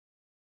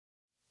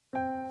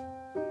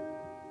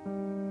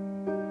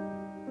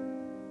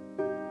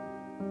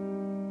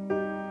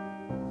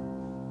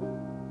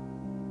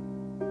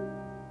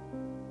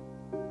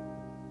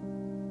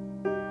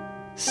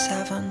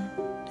7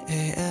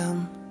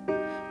 a.m.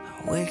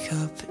 I wake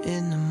up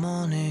in the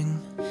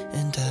morning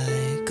and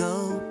I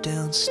go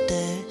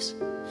downstairs.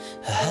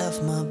 I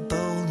have my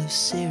bowl of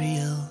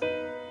cereal.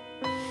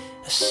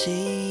 I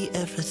see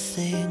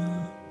everything,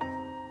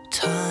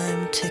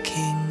 time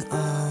ticking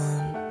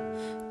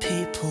on,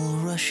 people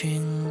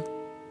rushing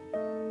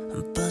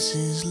and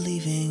buses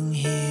leaving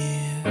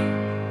here.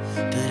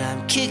 But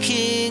I'm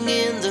kicking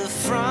in the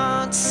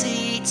front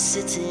seat,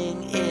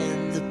 sitting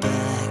in the back.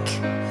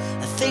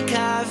 I think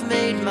I've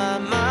made my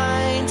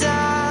mind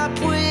up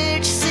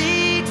which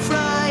seat.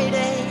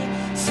 Friday,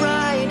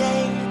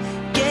 Friday,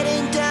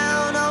 getting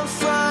down on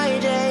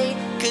Friday,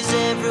 'cause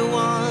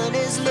everyone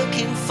is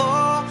looking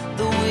for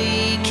the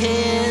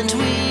weekend.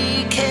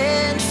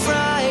 Weekend,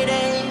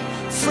 Friday,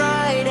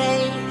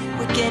 Friday,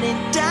 we're getting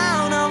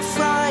down on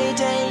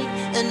Friday,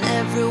 and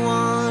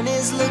everyone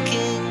is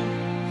looking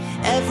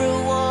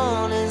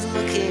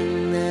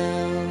now.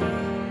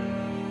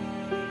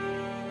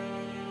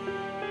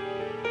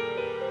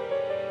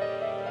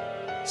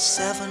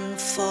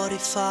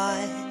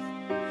 7:45,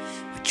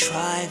 we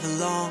drive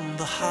along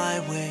the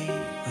highway,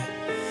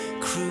 we're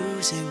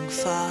cruising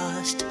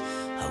fast.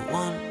 I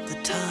want the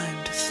time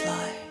to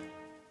fly.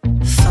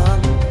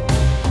 Fun,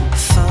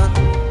 fun,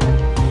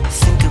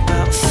 think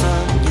about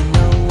fun, you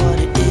know what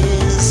it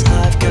is.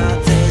 I've got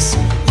this,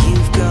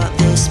 you've got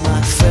this,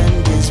 my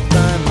friend is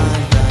by my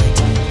right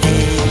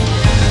ear.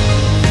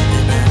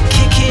 And I'm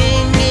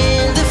kicking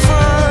in the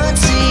front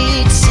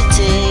seat,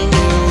 sitting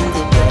in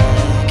the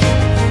back.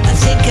 I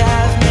think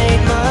I've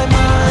made my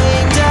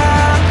mind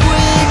up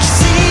which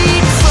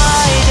seat.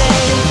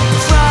 Friday,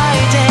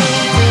 Friday,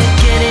 we're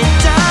getting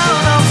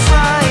down on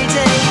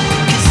Friday,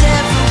 'cause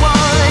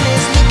everyone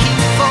is looking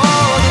for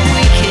the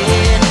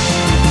weekend.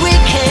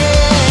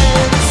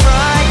 Weekend,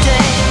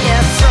 Friday,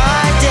 yeah,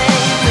 Friday,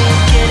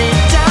 we're getting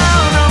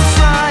down on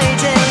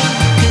Friday,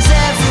 'cause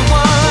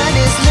everyone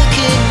is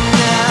looking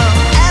now.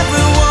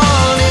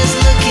 Everyone is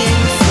looking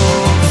for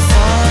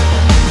fun,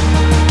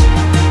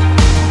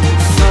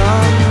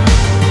 fun,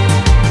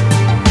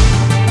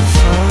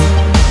 fun.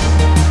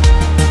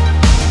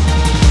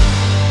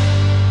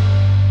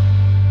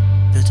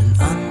 But an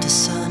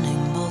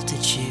undiscerning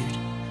multitude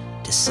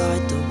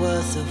decide the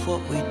worth of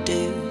what we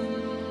do.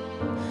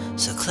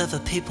 So clever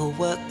people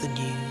work the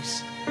news,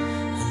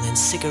 and then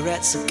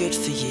cigarettes are good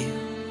for you.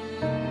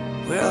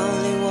 We're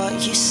only what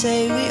you say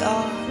we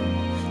are,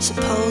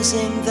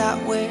 supposing that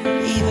we're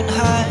even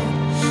high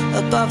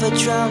above a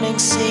drowning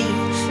sea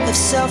of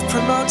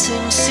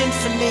self-promoting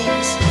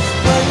symphonies,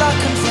 where luck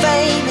and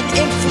fame and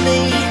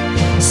infamy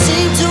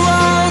seem to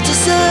all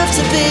deserve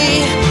to be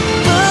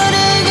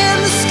burning in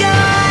the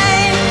sky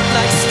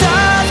like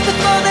stars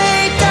before they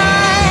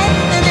die.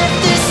 And if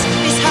this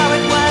is how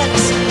it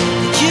works,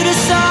 that you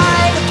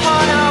decide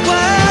upon our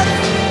worth,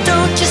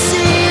 don't you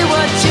see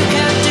what you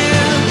can do?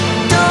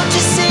 Don't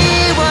you see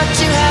what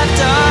you have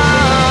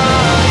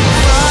done?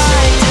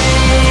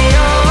 Friday,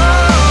 oh,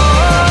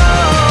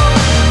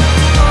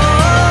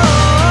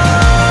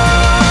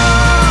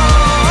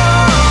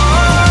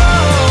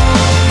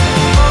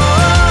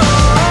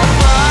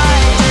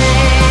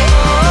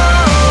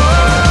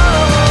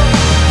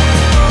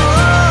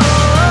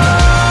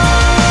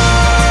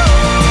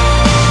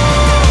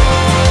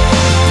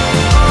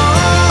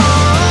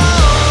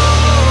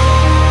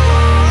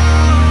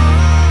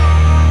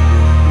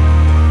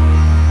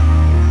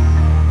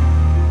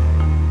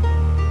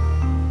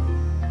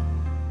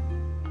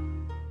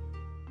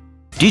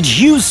 Did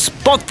you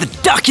spot the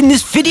duck in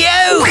this video?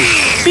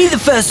 Be the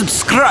first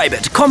subscriber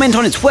to comment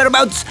on its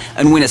whereabouts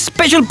and win a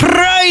special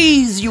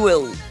prize, you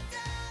will.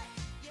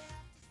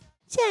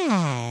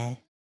 Yeah.